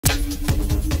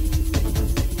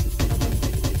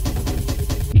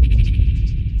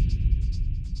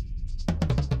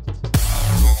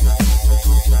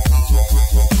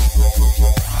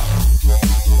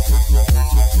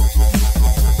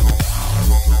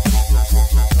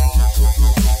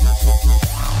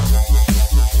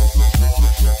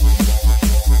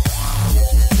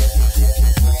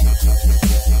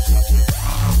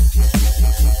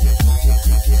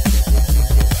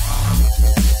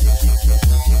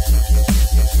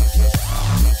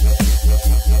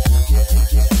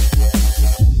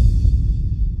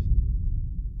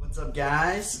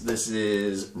guys, this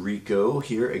is Rico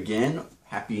here again.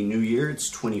 Happy New Year, it's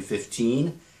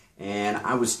 2015, and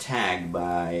I was tagged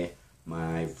by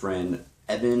my friend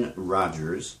Evan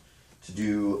Rogers to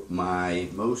do my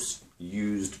most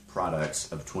used products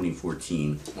of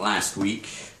 2014. Last week,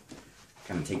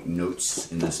 kind of take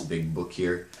notes in this big book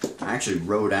here. I actually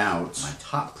wrote out my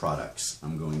top products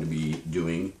I'm going to be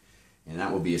doing, and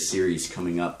that will be a series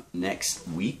coming up next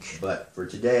week. But for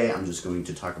today, I'm just going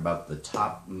to talk about the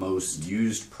top most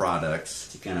used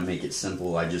products. To kind of make it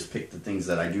simple, I just picked the things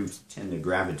that I do tend to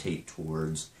gravitate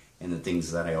towards and the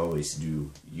things that I always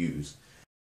do use.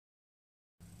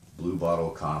 Blue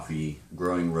Bottle Coffee,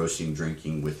 Growing, Roasting,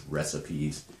 Drinking with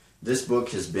Recipes. This book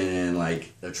has been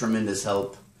like a tremendous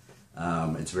help.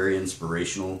 It's very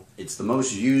inspirational. It's the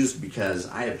most used because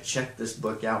I have checked this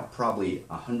book out probably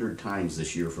 100 times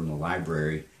this year from the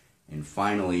library, and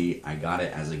finally I got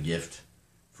it as a gift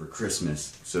for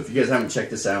Christmas. So if you guys haven't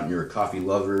checked this out and you're a coffee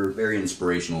lover, very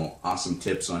inspirational, awesome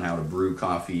tips on how to brew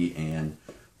coffee and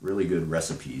really good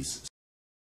recipes.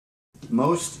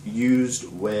 Most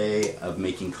used way of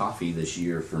making coffee this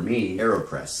year for me,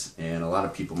 AeroPress, and a lot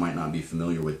of people might not be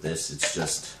familiar with this. It's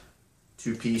just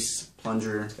two-piece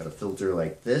plunger. It's got a filter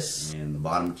like this and the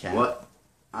bottom cap. What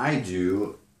I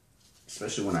do,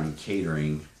 especially when I'm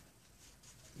catering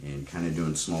and kind of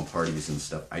doing small parties and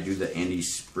stuff, I do the Andy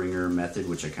Springer method,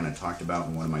 which I kind of talked about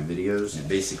in one of my videos. It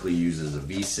basically uses a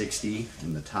V60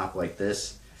 in the top like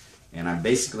this, and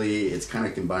it's kind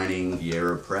of combining the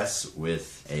AeroPress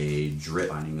with a drip,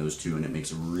 combining those two, and it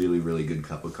makes a really, really good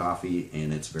cup of coffee,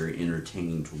 and it's very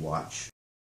entertaining to watch.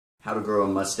 How to Grow a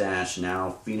Mustache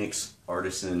Now, Phoenix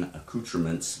Artisan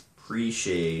Accoutrements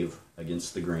Pre-Shave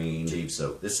Against the Grain Shave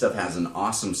Soap. This stuff has an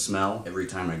awesome smell. Every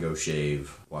time I go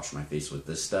shave, wash my face with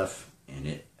this stuff, and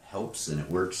it helps and it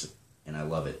works, and I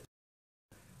love it.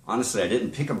 Honestly, I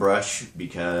didn't pick a brush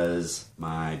because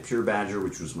my Pure Badger,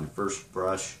 which was my first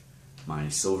brush, my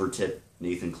Silvertip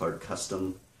Nathan Clark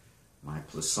Custom, my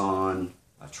Plisson,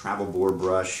 a travel bore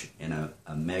brush, and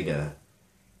a Mega.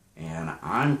 And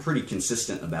I'm pretty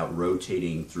consistent about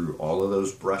rotating through all of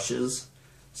those brushes,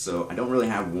 so I don't really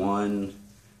have one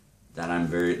that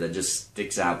that just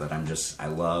sticks out that I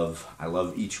love. I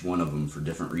love each one of them for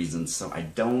different reasons, so I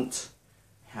don't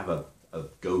have a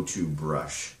go-to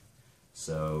brush.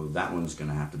 So that one's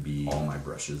gonna have to be all my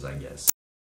brushes, I guess.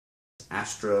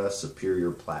 Astra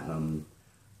Superior Platinum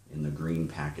in the green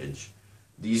package.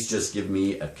 These just give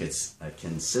me a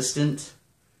consistent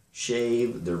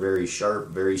shave. They're very sharp,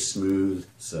 very smooth,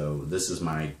 so this is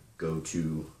my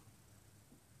go-to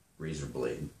razor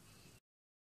blade.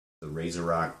 The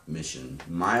RazoRock Mission.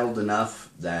 Mild enough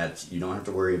that you don't have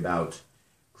to worry about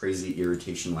crazy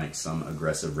irritation like some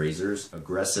aggressive razors.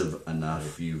 Aggressive enough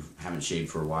if you haven't shaved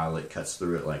for a while, it cuts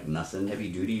through it like nothing.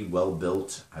 Heavy duty, well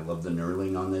built. I love the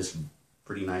knurling on this.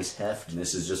 Pretty nice heft, and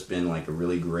this has just been like a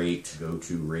really great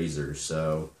go-to razor.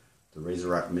 So the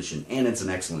RazoRock Mission, and it's an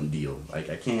excellent deal. Like,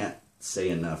 I can't say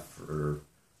enough for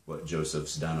what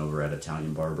Joseph's done over at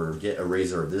Italian Barber. Get a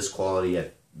razor of this quality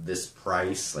at this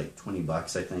price, like 20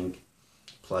 bucks I think,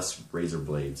 plus razor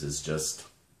blades is just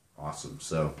awesome.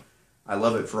 So I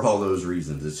love it for all those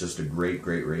reasons. It's just a great,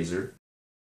 great razor.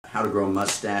 How to Grow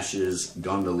Mustaches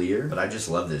Gondolier, but I just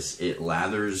love this. It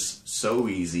lathers so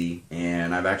easy,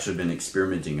 and I've actually been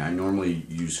experimenting. I normally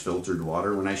use filtered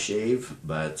water when I shave,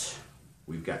 but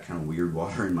we've got kind of weird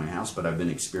water in my house, but I've been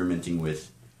experimenting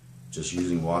with just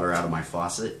using water out of my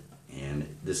faucet,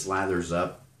 and this lathers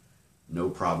up no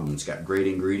problem. It's got great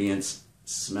ingredients,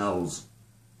 smells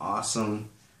awesome.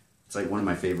 It's like one of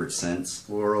my favorite scents.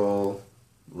 Floral,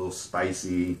 a little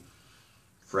spicy,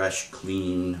 fresh,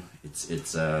 clean.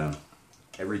 It's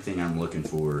everything I'm looking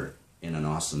for in an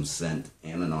awesome scent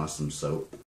and an awesome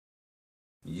soap.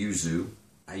 Yuzu.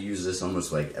 I use this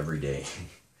almost like every day.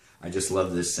 I just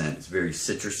love this scent. It's very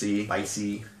citrusy,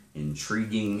 spicy,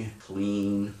 intriguing,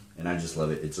 clean, and I just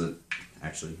love it.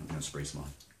 Actually, I'm gonna spray some on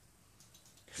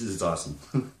because it's awesome.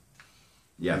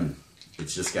 Yeah,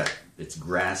 it's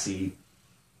grassy,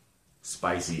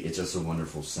 spicy. It's just a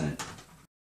wonderful scent.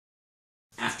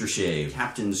 Aftershave,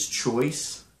 Captain's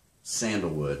Choice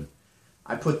Sandalwood.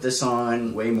 I put this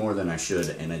on way more than I should,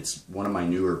 and it's one of my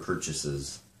newer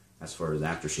purchases as far as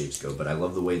aftershaves go, but I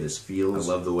love the way this feels.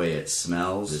 I love the way it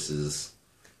smells. This is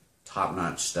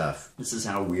top-notch stuff. This is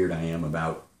how weird I am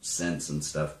about scents and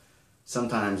stuff.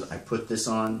 Sometimes I put this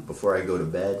on before I go to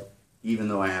bed, even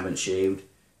though I haven't shaved,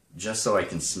 just so I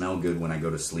can smell good when I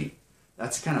go to sleep.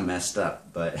 That's kind of messed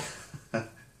up, but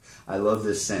I love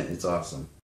this scent. It's awesome.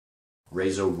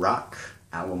 RazoRock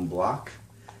Alum Block.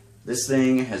 This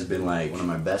thing has been like one of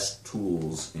my best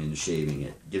tools in shaving.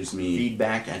 It gives me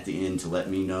feedback at the end to let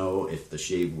me know if the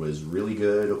shave was really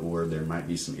good or there might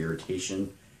be some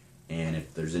irritation. And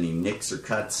if there's any nicks or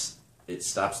cuts, it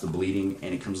stops the bleeding,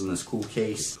 and it comes in this cool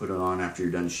case. Put it on after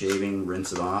you're done shaving,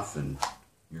 rinse it off, and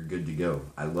you're good to go.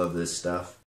 I love this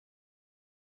stuff.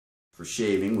 For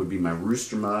shaving would be my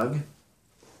Rooster mug.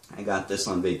 I got this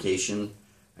on vacation.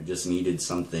 I just needed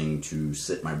something to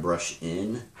sit my brush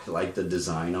in. I like the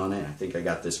design on it. I think I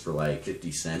got this for like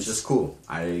 50 cents. It's just cool.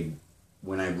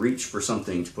 When I reach for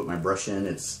something to put my brush in,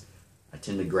 I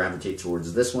tend to gravitate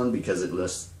towards this one because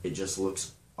it just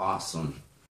looks awesome.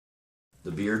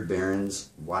 The Beard Barons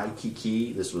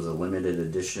Waikiki. This was a limited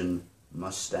edition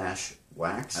mustache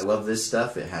wax. I love this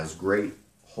stuff. It has great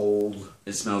hold.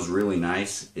 It smells really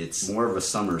nice. It's more of a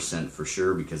summer scent for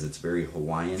sure because it's very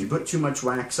Hawaiian. If you put too much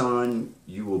wax on,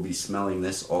 you will be smelling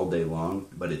this all day long,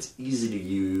 but it's easy to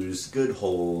use, good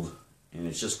hold, and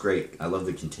it's just great. I love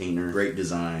the container, great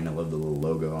design. I love the little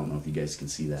logo. I don't know if you guys can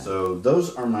see that. So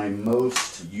those are my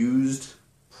most used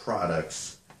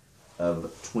products of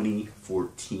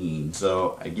 2014.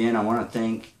 So again, I want to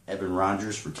thank Evan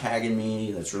Rogers for tagging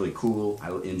me. That's really cool.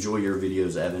 I enjoy your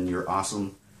videos, Evan. You're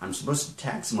awesome. I'm supposed to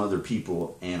tag some other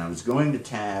people, and I was going to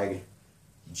tag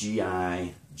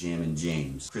G.I. Jammin'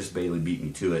 James. Chris Bailey beat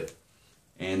me to it.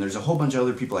 And there's a whole bunch of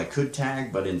other people I could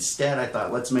tag, but instead I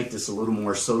thought, let's make this a little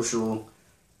more social.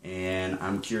 And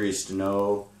I'm curious to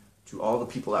know, to all the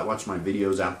people that watch my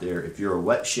videos out there, if you're a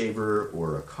wet shaver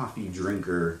or a coffee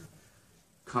drinker,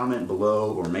 comment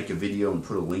below or make a video and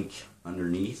put a link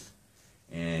underneath.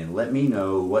 And let me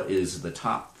know what is the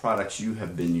top products you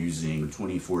have been using in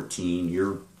 2014,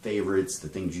 your favorites, the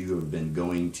things you have been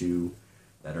going to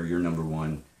that are your number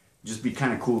one. Just be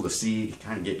kind of cool to see,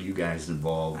 kind of get you guys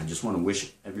involved. I just want to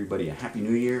wish everybody a Happy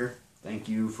New Year. Thank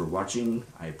you for watching.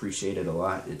 I appreciate it a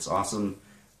lot. It's awesome.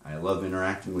 I love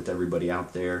interacting with everybody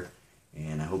out there.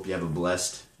 And I hope you have a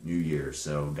blessed New Year.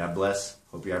 So God bless.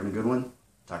 Hope you're having a good one.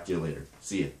 Talk to you later.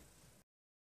 See ya.